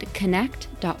 visit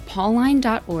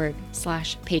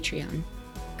connect.pauline.org/Patreon.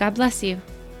 God bless you.